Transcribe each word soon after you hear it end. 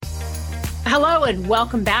Hello, and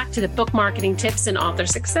welcome back to the Book Marketing Tips and Author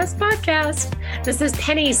Success Podcast. This is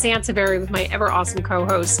Penny Sansevieri with my ever awesome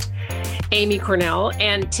co-host, Amy Cornell.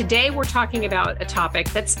 And today we're talking about a topic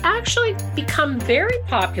that's actually become very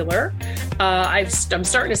popular. I'm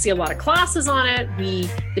starting to see a lot of classes on it.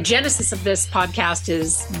 The genesis of this podcast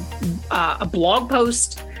is a blog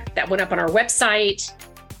post that went up on our website.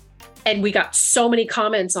 And we got so many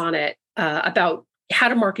comments on it about how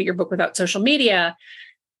to market your book without social media.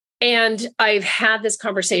 And I've had this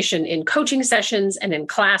conversation in coaching sessions and in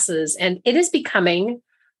classes, and it is becoming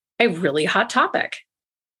a really hot topic.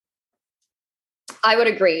 I would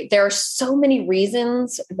agree. There are so many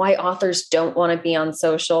reasons why authors don't want to be on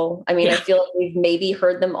social. I mean, I feel like we've maybe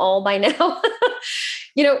heard them all by now.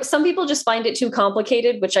 Some people just find it too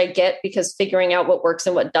complicated, which I get because figuring out what works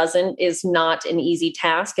and what doesn't is not an easy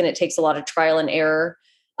task, and it takes a lot of trial and error.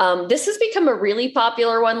 This has become a really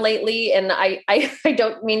popular one lately. And I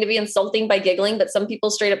don't mean to be insulting by giggling, but some people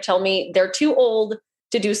straight up tell me they're too old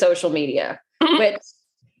to do social media, which it's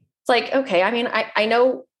like, okay, I mean, I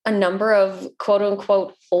know a number of quote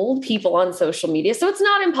unquote old people on social media, so it's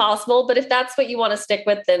not impossible, but if that's what you want to stick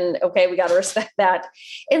with, then okay, we got to respect that.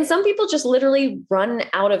 And some people just literally run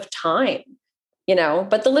out of time.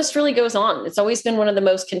 But the list really goes on. It's always been one of the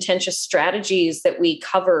most contentious strategies that we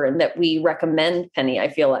cover and that we recommend, Penny, I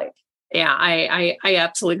feel like. Yeah, I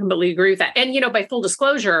absolutely completely agree with that. And, by full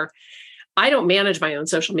disclosure, I don't manage my own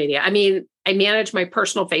social media. I mean, I manage my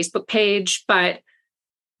personal Facebook page, but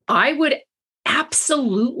I would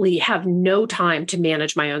absolutely have no time to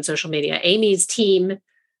manage my own social media. Amy's team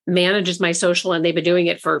manages my social, and they've been doing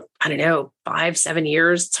it for, 5-7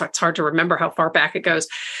 years. It's hard to remember how far back it goes.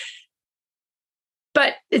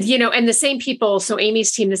 But, and the same people, so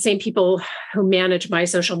Amy's team, the same people who manage my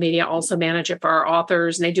social media also manage it for our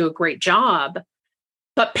authors, and they do a great job.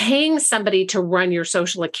 But paying somebody to run your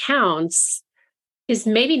social accounts is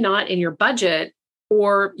maybe not in your budget,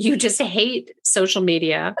 or you just hate social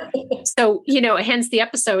media. So, hence the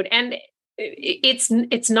episode. And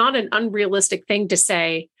it's not an unrealistic thing to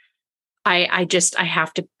say, I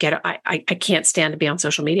have to I can't stand to be on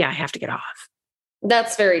social media. I have to get off.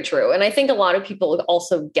 That's very true. And I think a lot of people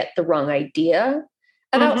also get the wrong idea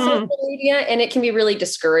about social media, and it can be really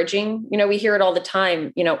discouraging. We hear it all the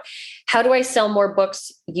time. How do I sell more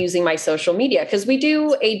books using my social media? Because we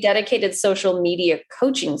do a dedicated social media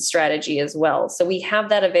coaching strategy as well. So we have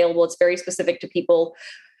that available. It's very specific to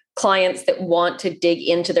clients that want to dig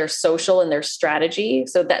into their social and their strategy.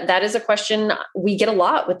 So that is a question we get a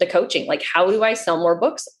lot with the coaching. Like, how do I sell more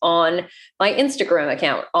books on my Instagram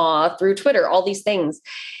account, through Twitter, all these things?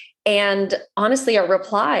 And honestly, our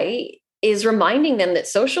reply is reminding them that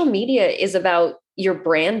social media is about your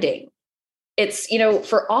branding. It's,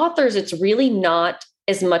 for authors, it's really not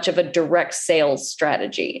as much of a direct sales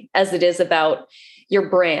strategy as it is about your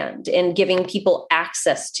brand and giving people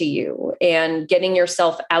access to you and getting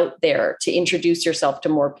yourself out there to introduce yourself to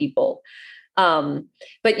more people. But,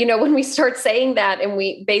 when we start saying that, and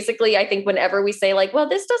I think whenever we say like, well,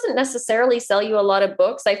 this doesn't necessarily sell you a lot of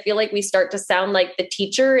books, I feel like we start to sound like the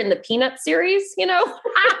teacher in the Peanut series,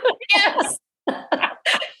 Yes.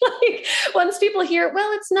 Like, once people hear,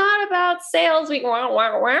 well, it's not about sales, you know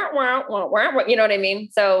what I mean?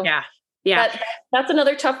 So yeah. That's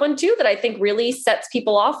another tough one too, that I think really sets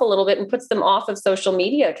people off a little bit and puts them off of social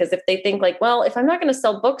media. Because if they think like, well, if I'm not going to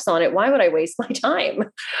sell books on it, why would I waste my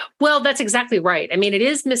time? Well, that's exactly right. I mean, it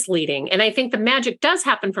is misleading. And I think the magic does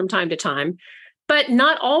happen from time to time, but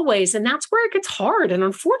not always. And that's where it gets hard. And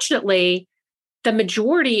unfortunately, the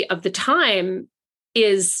majority of the time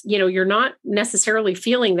is, you're not necessarily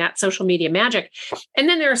feeling that social media magic. And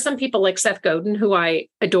then there are some people like Seth Godin, who I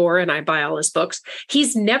adore and I buy all his books.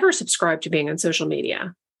 He's never subscribed to being on social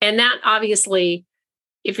media. And that obviously,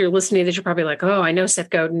 if you're listening to this, you're probably like, oh, I know Seth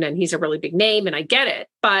Godin and he's a really big name and I get it.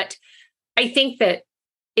 But I think that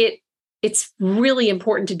it's really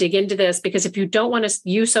important to dig into this, because if you don't want to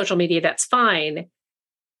use social media, that's fine.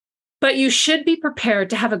 But you should be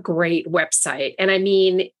prepared to have a great website. And I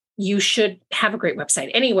mean, you should have a great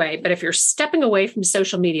website anyway, but if you're stepping away from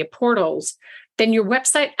social media portals, then your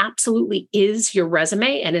website absolutely is your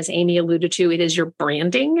resume. And as Amy alluded to, it is your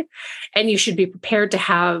branding. And you should be prepared to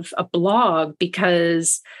have a blog,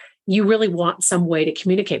 because you really want some way to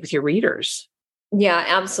communicate with your readers. Yeah,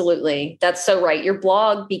 absolutely. That's so right. Your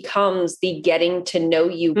blog becomes the getting to know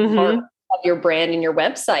you part of your brand and your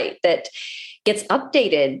website that gets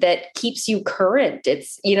updated, that keeps you current.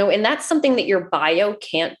 It's, and that's something that your bio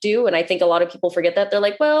can't do. And I think a lot of people forget that. They're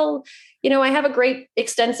like, well, I have a great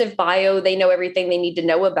extensive bio. They know everything they need to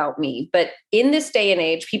know about me. But in this day and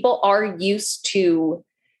age, people are used to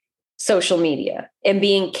social media and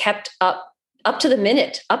being kept up up to the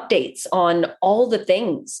minute updates on all the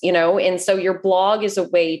things, and so your blog is a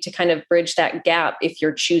way to kind of bridge that gap if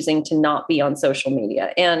you're choosing to not be on social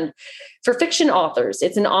media. And for fiction authors,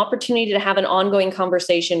 it's an opportunity to have an ongoing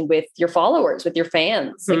conversation with your followers, with your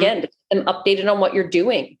fans, again, to keep them updated on what you're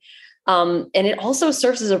doing. And it also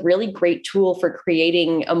serves as a really great tool for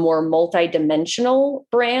creating a more multidimensional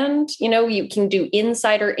brand. You can do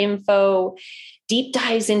insider info, deep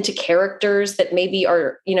dives into characters that maybe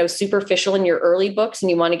are, superficial in your early books,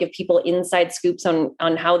 and you want to give people inside scoops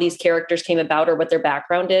on how these characters came about or what their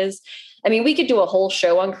background is. I mean, we could do a whole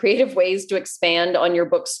show on creative ways to expand on your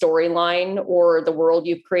book storyline or the world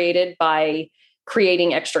you've created by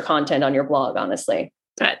creating extra content on your blog, honestly.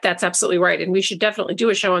 That's absolutely right. And we should definitely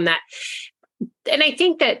do a show on that. And I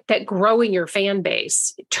think that growing your fan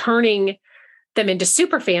base, turning them into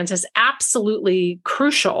super fans is absolutely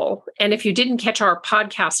crucial. And if you didn't catch our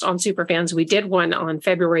podcast on super fans, we did one on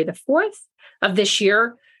February the 4th of this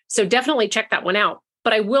year. So definitely check that one out.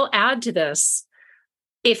 But I will add to this,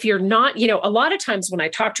 if you're not, a lot of times when I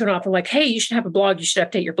talk to an author, like, hey, you should have a blog, you should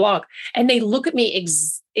update your blog. And they look at me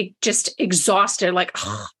just exhausted, like,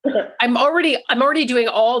 I'm already doing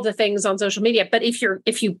all the things on social media. But if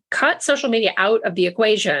you cut social media out of the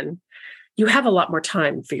equation, you have a lot more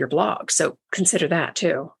time for your blog. So consider that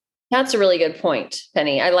too. That's a really good point,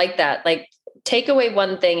 Penny. I like that. Like, take away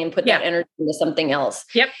one thing and put that energy into something else.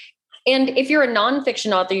 Yep. And if you're a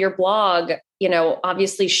nonfiction author, your blog,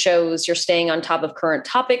 obviously shows you're staying on top of current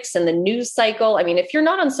topics and the news cycle. I mean, if you're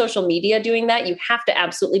not on social media doing that, you have to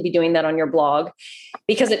absolutely be doing that on your blog,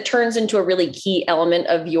 because it turns into a really key element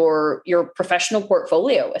of your professional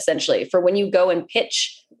portfolio, essentially, for when you go and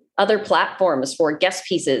pitch other platforms for guest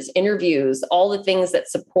pieces, interviews, all the things that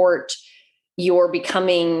support your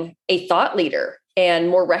becoming a thought leader and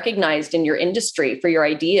more recognized in your industry for your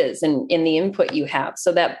ideas and in the input you have.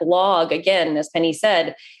 So that blog, again, as Penny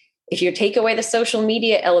said, if you take away the social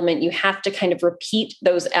media element, you have to kind of repeat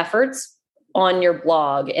those efforts on your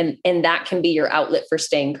blog, and that can be your outlet for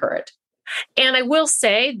staying current. And I will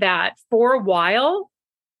say that for a while,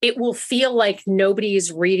 it will feel like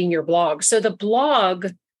nobody's reading your blog. So the blog,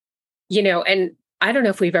 and I don't know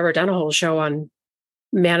if we've ever done a whole show on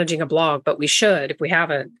managing a blog, but we should if we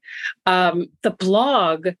haven't. The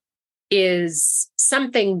blog is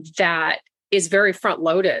something that is very front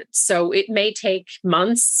loaded. So it may take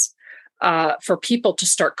months for people to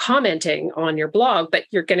start commenting on your blog, but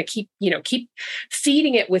you're going to keep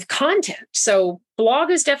feeding it with content. So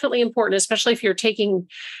blog is definitely important, especially if you're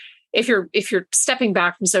stepping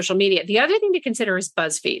back from social media. The other thing to consider is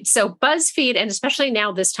BuzzFeed. So BuzzFeed, and especially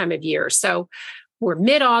now this time of year. So we're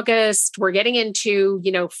mid-August, we're getting into,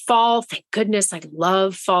 fall. Thank goodness, I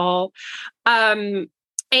love fall.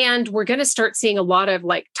 And we're going to start seeing a lot of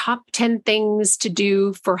like top 10 things to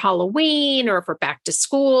do for Halloween or for back to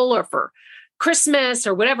school or for Christmas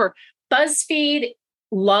or whatever. BuzzFeed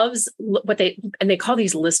loves what they call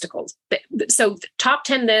these listicles. So top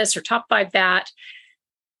 10 this or top 5 that.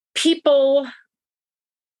 People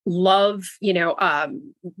love,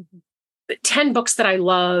 10 books that I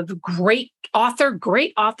love, great author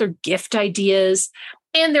gift ideas.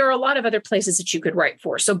 And there are a lot of other places that you could write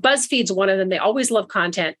for. So BuzzFeed's one of them. They always love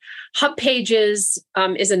content. Hub Pages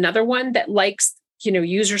is another one that likes,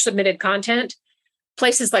 user submitted content.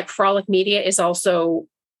 Places like Frolic Media is also,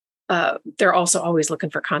 they're also always looking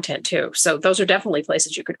for content too. So those are definitely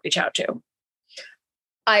places you could reach out to.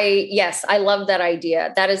 I love that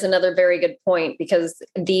idea. That is another very good point, because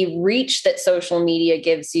the reach that social media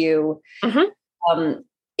gives you,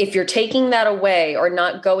 if you're taking that away or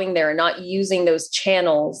not going there, not using those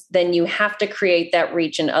channels, then you have to create that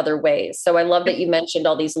reach in other ways. So I love that you mentioned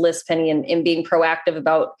all these lists, Penny, and being proactive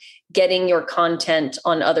about getting your content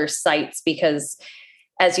on other sites, because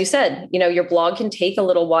as you said, your blog can take a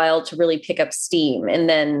little while to really pick up steam. And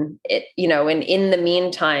then and in the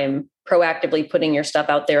meantime, proactively putting your stuff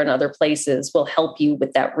out there in other places will help you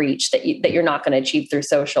with that reach that you're not going to achieve through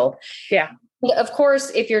social. Yeah. Of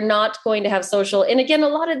course, if you're not going to have social, and again, a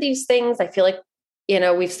lot of these things, I feel like,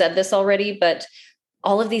 we've said this already, but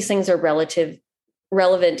all of these things are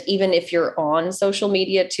relevant, even if you're on social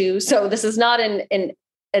media too. So this is not an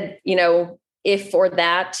if or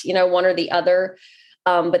that, one or the other.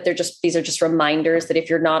 But these are just reminders that if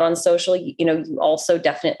you're not on social, you also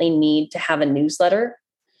definitely need to have a newsletter.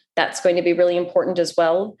 That's going to be really important as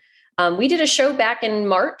well. We did a show back in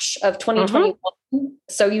March of 2021.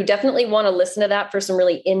 So you definitely want to listen to that for some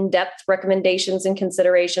really in-depth recommendations and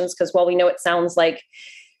considerations, because while we know it sounds like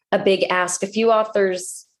a big ask, a few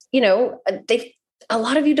authors, a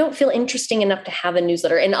lot of you don't feel interesting enough to have a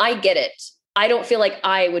newsletter. And I get it. I don't feel like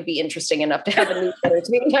I would be interesting enough to have a newsletter,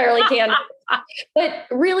 to be entirely candid. But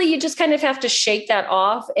really, you just kind of have to shake that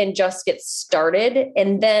off and just get started.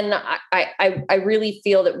 And then I really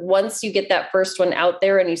feel that once you get that first one out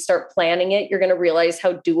there and you start planning it, you're going to realize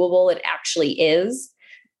how doable it actually is,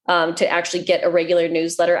 to actually get a regular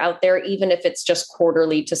newsletter out there, even if it's just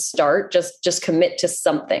quarterly to start. Just commit to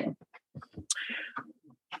something.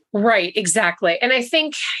 Right, exactly. And I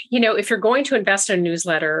think, if you're going to invest in a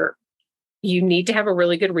newsletter, you need to have a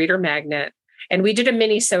really good reader magnet. And we did a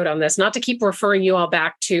mini-sode on this, not to keep referring you all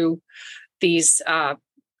back to these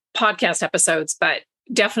podcast episodes, but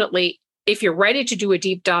definitely if you're ready to do a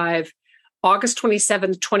deep dive, August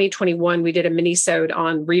 27th, 2021, we did a mini-sode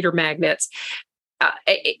on reader magnets.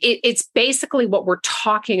 It's basically what we're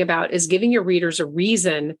talking about is giving your readers a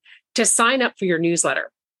reason to sign up for your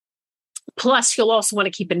newsletter. Plus, you'll also want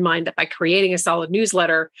to keep in mind that by creating a solid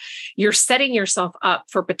newsletter, you're setting yourself up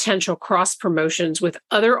for potential cross promotions with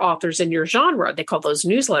other authors in your genre. They call those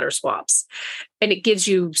newsletter swaps. And it gives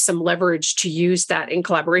you some leverage to use that in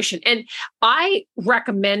collaboration. And I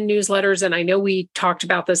recommend newsletters. And I know we talked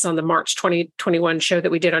about this on the March 2021 show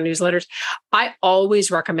that we did on newsletters. I always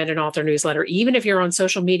recommend an author newsletter. Even if you're on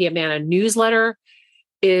social media, man, a newsletter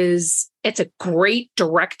it's a great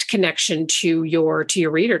direct connection to your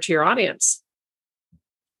reader, to your audience.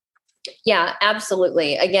 Yeah,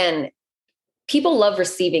 absolutely. Again, people love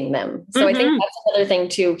receiving them. So I think that's another thing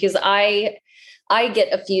too, because I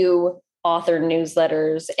get a few author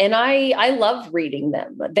newsletters and I love reading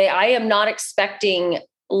them. I am not expecting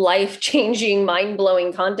life-changing,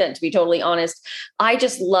 mind-blowing content, to be totally honest. I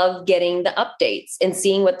just love getting the updates and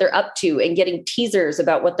seeing what they're up to and getting teasers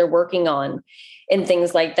about what they're working on and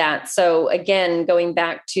things like that. So again, going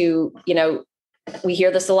back to, we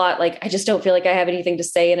hear this a lot, like, I just don't feel like I have anything to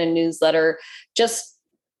say in a newsletter. Just,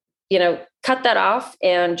 cut that off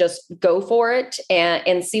and just go for it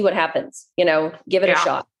and see what happens, give it a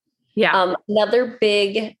shot. Yeah. Another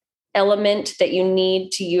big element that you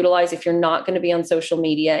need to utilize if you're not going to be on social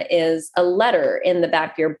media is a letter in the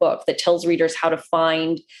back of your book that tells readers how to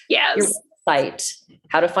find your website,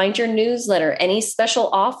 how to find your newsletter, any special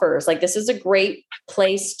offers. Like, this is a great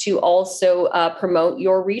place to also promote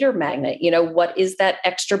your reader magnet. What is that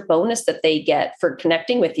extra bonus that they get for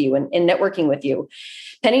connecting with you and networking with you?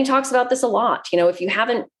 Penny talks about this a lot. If you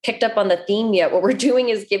haven't picked up on the theme yet, what we're doing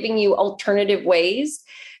is giving you alternative ways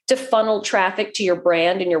to funnel traffic to your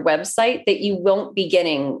brand and your website that you won't be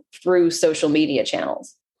getting through social media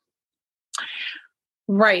channels.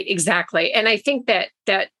 Right, exactly. And I think that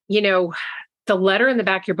the letter in the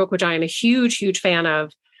back of your book, which I am a huge, huge fan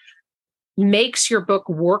of, makes your book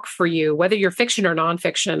work for you, whether you're fiction or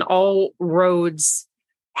nonfiction. All roads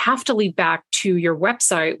have to lead back to your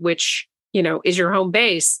website, which, is your home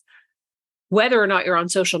base, whether or not you're on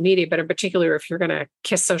social media, but in particular, if you're going to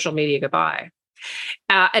kiss social media goodbye.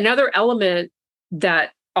 Another element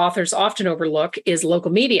that authors often overlook is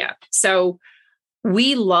local media. So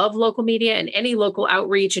we love local media and any local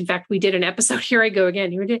outreach. In fact, we did an episode. Here I go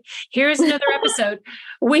again. Here's another episode.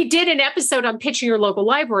 We did an episode on pitching your local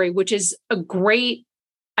library, which is a great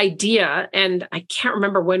idea. And I can't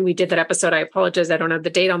remember when we did that episode. I apologize. I don't have the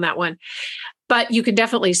date on that one. But you can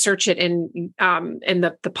definitely search it in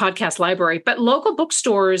the podcast library. But local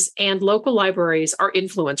bookstores and local libraries are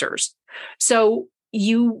influencers. So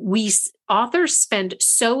authors spend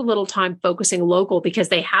so little time focusing local because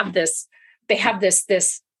they have this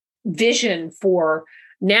vision for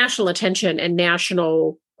national attention and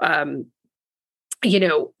national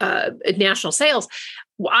national sales.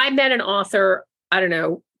 I met an author, I don't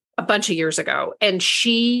know, a bunch of years ago, and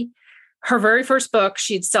her very first book,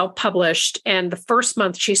 she'd self-published, and the first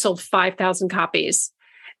month she sold 5,000 copies.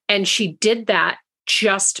 And she did that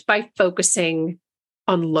just by focusing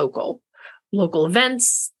on local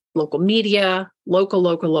events, local media,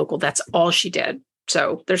 local. That's all she did.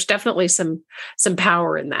 So there's definitely some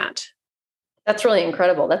power in that. That's really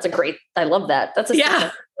incredible. I love that. That's a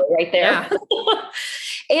story right there. Yeah.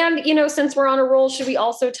 And, since we're on a roll, should we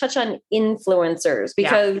also touch on influencers?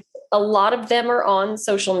 Because a lot of them are on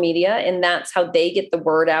social media and that's how they get the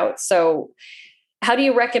word out. So how do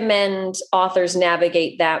you recommend authors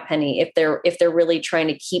navigate that, Penny, if they're really trying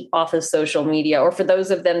to keep off of social media, or for those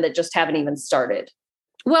of them that just haven't even started?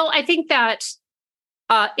 Well, I think that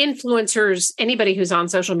influencers, anybody who's on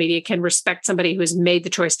social media, can respect somebody who has made the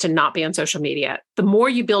choice to not be on social media. The more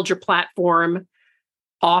you build your platform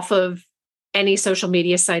off of any social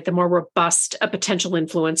media site, the more robust a potential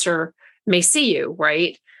influencer may see you,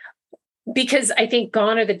 right? Because I think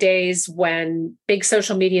gone are the days when big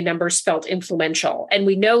social media numbers felt influential. And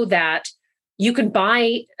we know that you can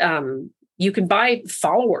buy you can buy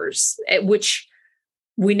followers, which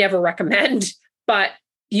we never recommend, but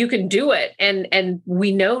you can do it. And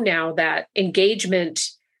we know now that engagement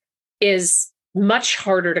is much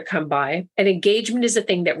harder to come by, and engagement is a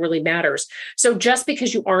thing that really matters. So just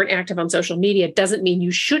because you aren't active on social media doesn't mean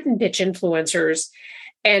you shouldn't pitch influencers.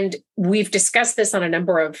 And we've discussed this on a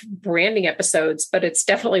number of branding episodes, but it's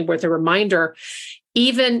definitely worth a reminder.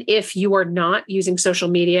 Even if you are not using social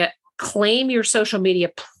media, claim your social media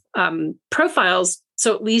profiles.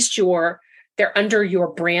 So at least they're under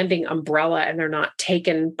your branding umbrella and they're not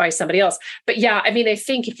taken by somebody else. But yeah, I mean, I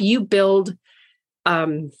think if you build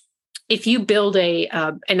when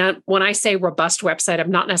I say robust website,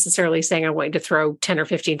 I'm not necessarily saying I want you to throw $10,000 or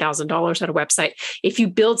 $15,000 at a website. If you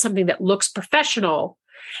build something that looks professional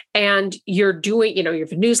and you're doing, you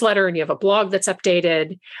have a newsletter and you have a blog that's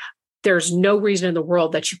updated, there's no reason in the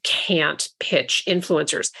world that you can't pitch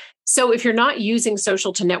influencers. So if you're not using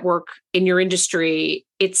social to network in your industry,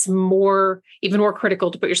 it's even more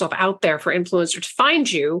critical to put yourself out there for influencers to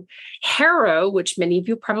find you. HARO, which many of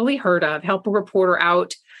you probably heard of,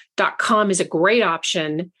 helpareporterout.com, is a great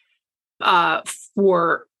option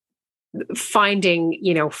for finding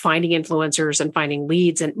influencers and finding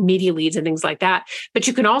leads and media leads and things like that. But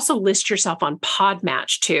you can also list yourself on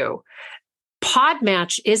Podmatch too.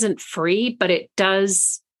 Podmatch isn't free, but it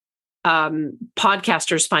does.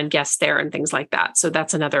 Podcasters find guests there and things like that. So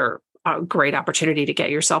that's another great opportunity to get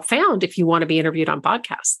yourself found if you want to be interviewed on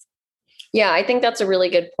podcasts. Yeah, I think that's a really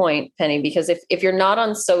good point, Penny, because if you're not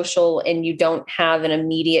on social and you don't have an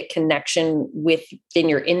immediate connection within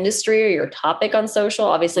your industry or your topic on social,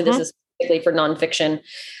 obviously this is specifically for nonfiction,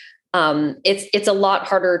 it's a lot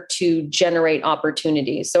harder to generate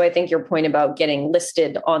opportunities. So I think your point about getting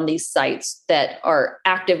listed on these sites that are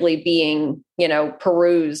actively being,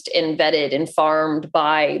 perused and vetted and farmed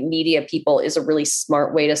by media people is a really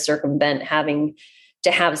smart way to circumvent having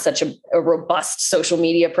to have such a robust social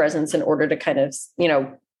media presence in order to kind of,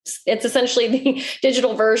 it's essentially the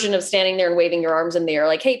digital version of standing there and waving your arms in the air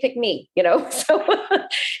like, hey, pick me, So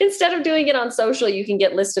instead of doing it on social, you can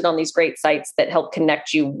get listed on these great sites that help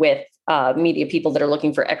connect you with media people that are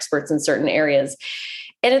looking for experts in certain areas.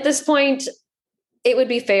 And at this point, it would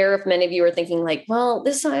be fair if many of you are thinking like, well,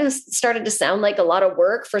 this started to sound like a lot of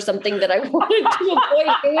work for something that I wanted to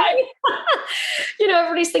avoid doing.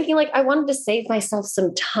 Everybody's thinking like, I wanted to save myself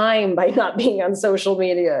some time by not being on social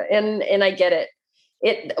media. And I get it.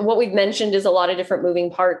 What we've mentioned is a lot of different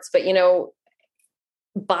moving parts, but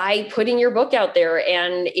by putting your book out there,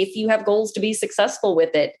 and if you have goals to be successful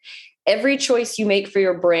with it, every choice you make for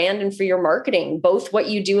your brand and for your marketing, both what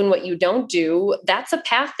you do and what you don't do, that's a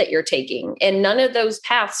path that you're taking. And none of those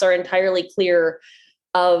paths are entirely clear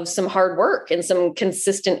of some hard work and some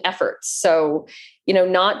consistent efforts. So,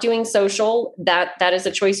 not doing social, that is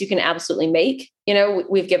a choice you can absolutely make.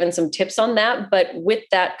 We've given some tips on that, but with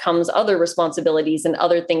that comes other responsibilities and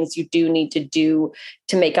other things you do need to do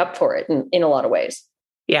to make up for it in a lot of ways.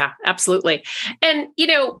 Yeah, absolutely. And,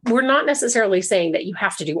 we're not necessarily saying that you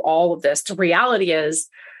have to do all of this. The reality is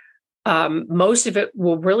most of it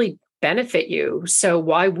will really benefit you. So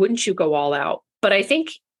why wouldn't you go all out? But I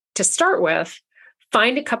think to start with,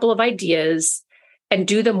 find a couple of ideas and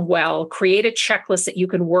do them well. Create a checklist that you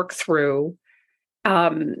can work through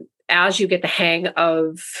as you get the hang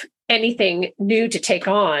of anything new to take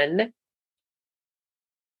on.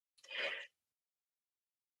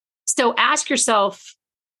 So ask yourself,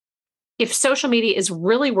 if social media is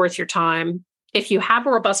really worth your time, if you have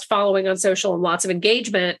a robust following on social and lots of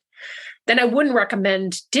engagement, then I wouldn't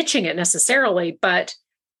recommend ditching it necessarily. But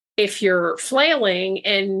if you're flailing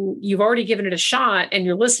and you've already given it a shot and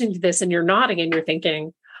you're listening to this and you're nodding and you're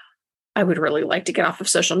thinking, I would really like to get off of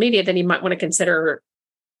social media, then you might want to consider,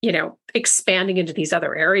 expanding into these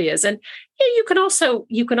other areas. And you can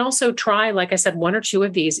also try, like I said, one or two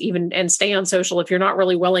of these even and stay on social if you're not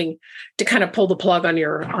really willing to kind of pull the plug on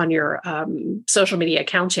your social media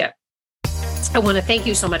accounts yet. I want to thank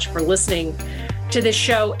you so much for listening to this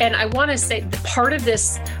show. And I want to say part of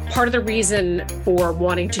the reason for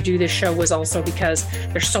wanting to do this show was also because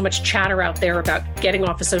there's so much chatter out there about getting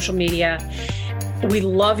off of social media. We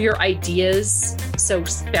love your ideas. So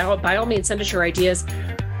by all means, send us your ideas.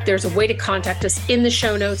 There's a way to contact us in the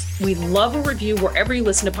show notes. We love a review wherever you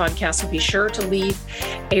listen to podcasts. So be sure to leave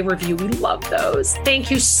a review. We love those. Thank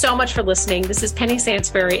you so much for listening. This is Penny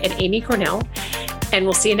Sansbury and Amy Cornell, and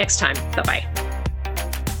we'll see you next time. Bye-bye.